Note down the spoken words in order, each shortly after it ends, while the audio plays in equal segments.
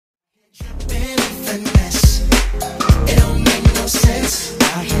finesse. It don't make no sense.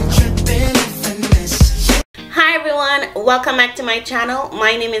 Out here tripping in finesse. Hi everyone, welcome back to my channel.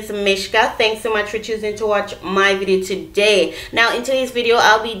 My name is Mitchka. Thanks so much for choosing to watch my video today. Now in today's video,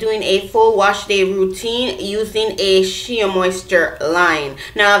 I'll be doing a full wash day routine using a Shea Moisture line.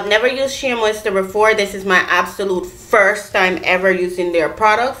 Now I've never used Shea Moisture before. This is my absolute first time ever using their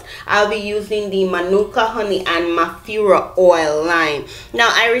products. I'll be using the Manuka honey and Mafura oil line. Now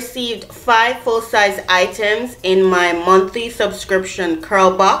I received 5 full-size items in my monthly subscription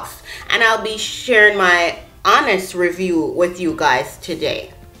curl box, and I'll be sharing my honest review with you guys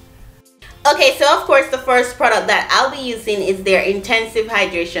today. Okay, so of course the first product that I'll be using is their intensive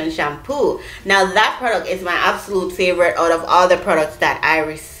hydration shampoo. Now that product is my absolute favorite out of all the products that I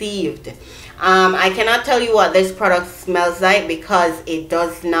received. I cannot tell you what this product smells like because it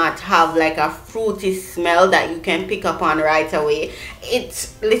does not have like a fruity smell that you can pick up on right away.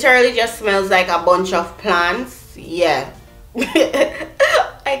 It literally just smells like a bunch of plants. Yeah.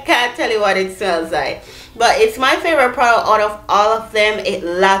 I can't tell you what it smells like, but it's my favorite product out of all of them. It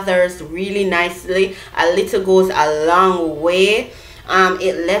lathers really nicely. A little goes a long way.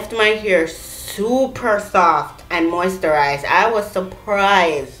 It left my hair super soft and moisturized. I was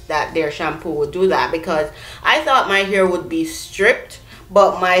surprised that their shampoo would do that because I thought my hair would be stripped,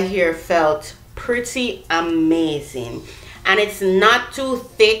 but my hair felt pretty amazing. And it's not too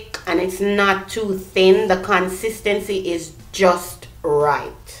thick and it's not too thin. The consistency is just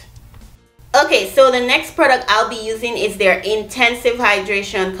right. Okay, so the next product I'll be using is their intensive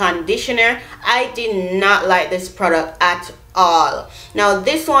hydration conditioner. I did not like this product at all. Now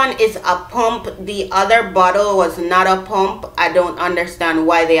this one is a pump. The other bottle was not a pump. I don't understand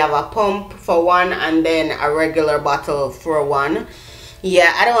why they have a pump for one and then a regular bottle for one.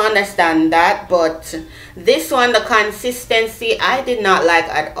 Yeah, I don't understand that, but this one, the consistency, I did not like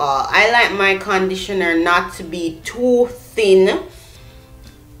at all. I like my conditioner not to be too thin.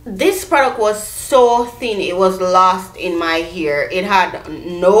 This product was so thin, it was lost in my hair. It had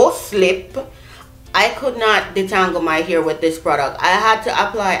no slip. I could not detangle my hair with this product. I had to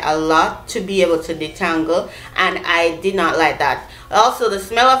apply a lot to be able to detangle, and I did not like that. Also, the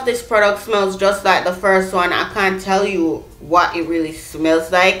smell of this product smells just like the first one. I can't tell you what it really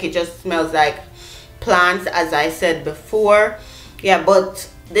smells like. It just smells like plants, as I said before. Yeah, but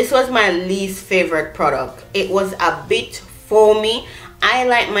this was my least favorite product. It was a bit foamy. I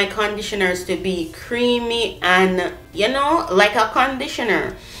like my conditioners to be creamy and, you know, like a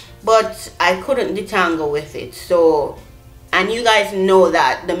conditioner, but I couldn't detangle with it. So, and you guys know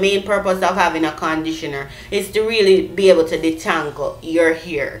that the main purpose of having a conditioner is to really be able to detangle your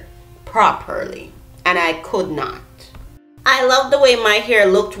hair properly, and I could not. I love the way my hair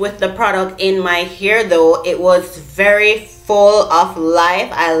looked with the product in my hair though. It was very full of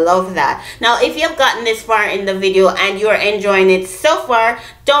life. I love that. Now if you've gotten this far in the video and you're enjoying it so far,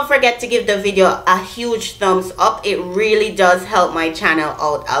 don't forget to give the video a huge thumbs up. It really does help my channel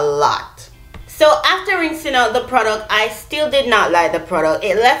out a lot. So after rinsing out the product, I still did not like the product.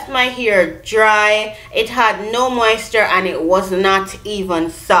 It left my hair dry, it had no moisture, and it was not even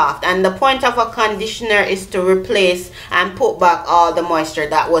soft. And the point of a conditioner is to replace and put back all the moisture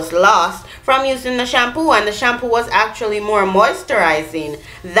that was lost from using the shampoo, and the shampoo was actually more moisturizing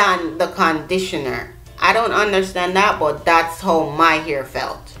than the conditioner. I don't understand that, but that's how my hair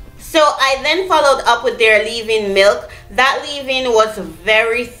felt. So I then followed up with their leave-in milk. That leave-in was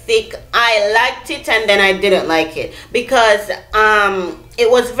very thick. I liked it and then I didn't like it because it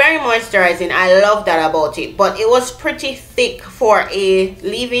was very moisturizing. I love that about it, but it was pretty thick for a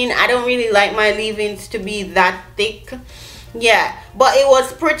leave-in. I don't really like my leave-ins to be that thick. Yeah, but it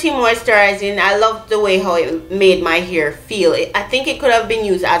was pretty moisturizing. I loved the way how it made my hair feel. I think it could have been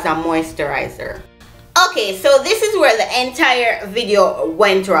used as a moisturizer. Okay, so this is where the entire video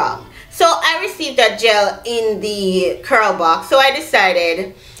went wrong. So I received a gel in the curl box, so I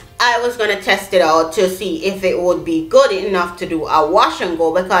decided I was going to test it out to see if it would be good enough to do a wash and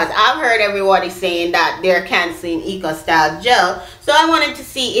go, because I've heard everybody saying that they're canceling Eco Style gel. So I wanted to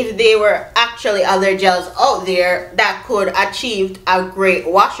see if there were actually other gels out there that could achieve a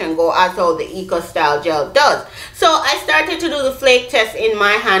great wash and go as how the Eco Style gel does. So I started to do the flake test in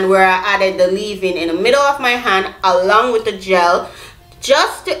my hand, where I added the leave-in in the middle of my hand along with the gel,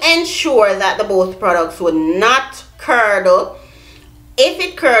 just to ensure that the both products would not curdle. If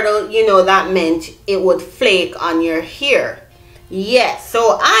it curdled, you know, that meant it would flake on your hair. Yes,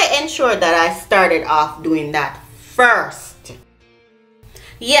 so I ensured that I started off doing that first.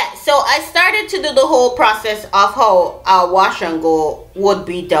 Yeah, so I started to do the whole process of how a wash and go would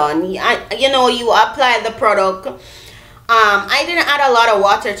be done. You know, you apply the product I didn't add a lot of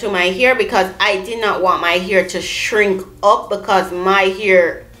water to my hair because I did not want my hair to shrink up, because my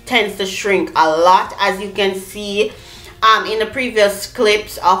hair tends to shrink a lot, as you can see in the previous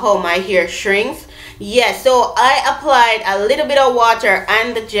clips of how my hair shrinks. Yes, so I applied a little bit of water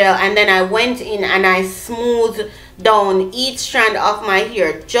and the gel, and then I went in and I smoothed down each strand of my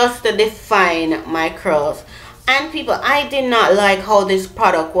hair just to define my curls. And people, I did not like how this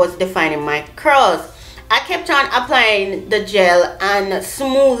product was defining my curls. I kept on applying the gel and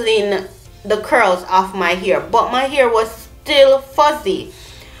smoothing the curls off my hair, but my hair was still fuzzy.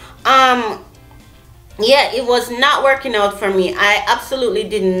 Yeah, it was not working out for me. I absolutely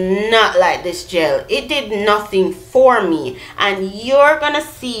did not like this gel. It did nothing for me, and you're gonna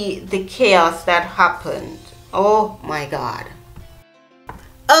see the chaos that happened. Oh my god.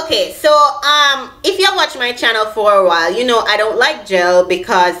 Okay, so if you have watched my channel for a while, you know I don't like gel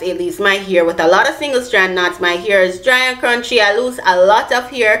because it leaves my hair with a lot of single strand knots. My hair is dry and crunchy. I lose a lot of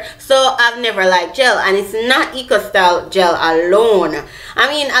hair, so I've never liked gel. And it's not EcoStyle gel alone. I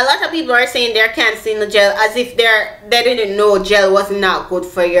mean, a lot of people are saying they're canceling the gel as if they didn't know gel was not good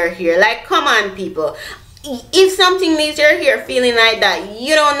for your hair. Like, come on, people. If something leaves your hair feeling like that,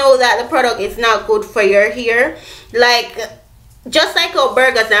 you don't know that the product is not good for your hair. Like, just like how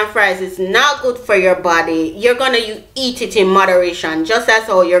burgers and fries is not good for your body, you're gonna eat it in moderation, just as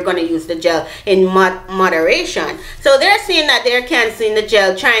how you're gonna use the gel in moderation. So they're saying that they're canceling the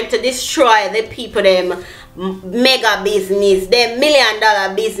gel, trying to destroy the people, them mega business, them $1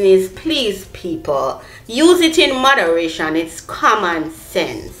 million business. Please, people, use it in moderation. It's common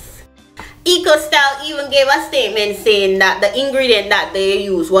sense. EcoStyle even gave a statement saying that the ingredient that they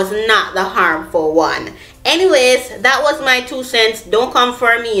used was not the harmful one. Anyways, that was my 2 cents. Don't come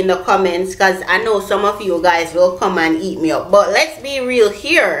for me in the comments, because I know some of you guys will come and eat me up. But let's be real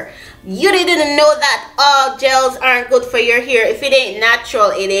here. You didn't know that all gels aren't good for your hair. If it ain't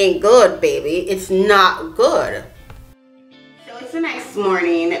natural, it ain't good, baby. It's not good. So it's the next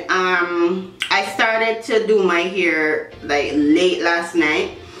morning. I started to do my hair like late last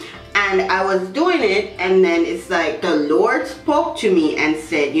night. And I was doing it, and then it's like the Lord spoke to me and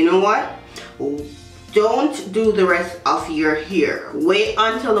said, you know what? Don't do the rest of your hair. Wait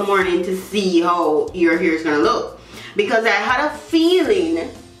until the morning to see how your hair is gonna look. Because I had a feeling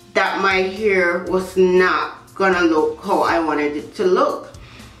that my hair was not gonna look how I wanted it to look.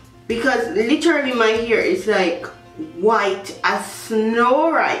 Because literally my hair is like white as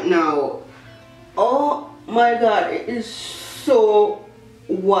snow right now. Oh my god, it is so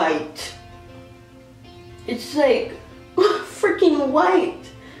white. It's like freaking white.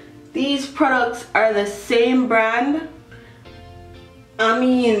 These products are the same brand. I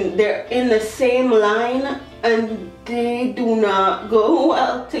mean, they're in the same line and they do not go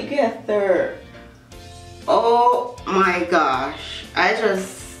well together. Oh my gosh. I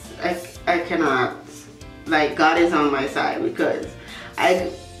cannot. Like, God is on my side, because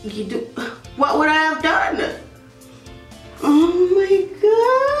what would I have done? Oh my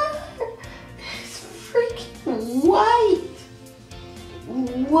god. It's freaking white.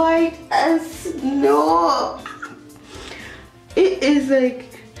 White as snow. It is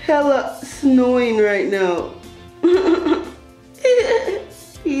like hella snowing right now.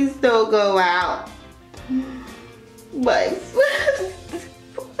 Please don't go out. My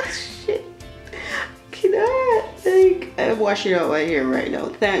shit. Can I, like, I'm washing out my hair right now.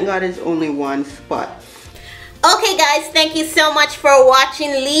 Thank God it's only one spot. Okay guys, thank you so much for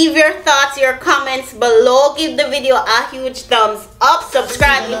watching. Leave your thoughts, your comments below. Give the video a huge thumbs up.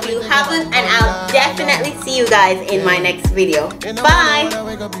 Subscribe if you haven't, and I'll definitely see you guys in my next video. Bye.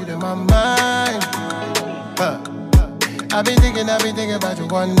 I've been thinking about you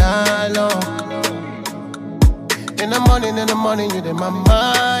one night long. In the morning, you're in my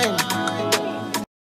mind.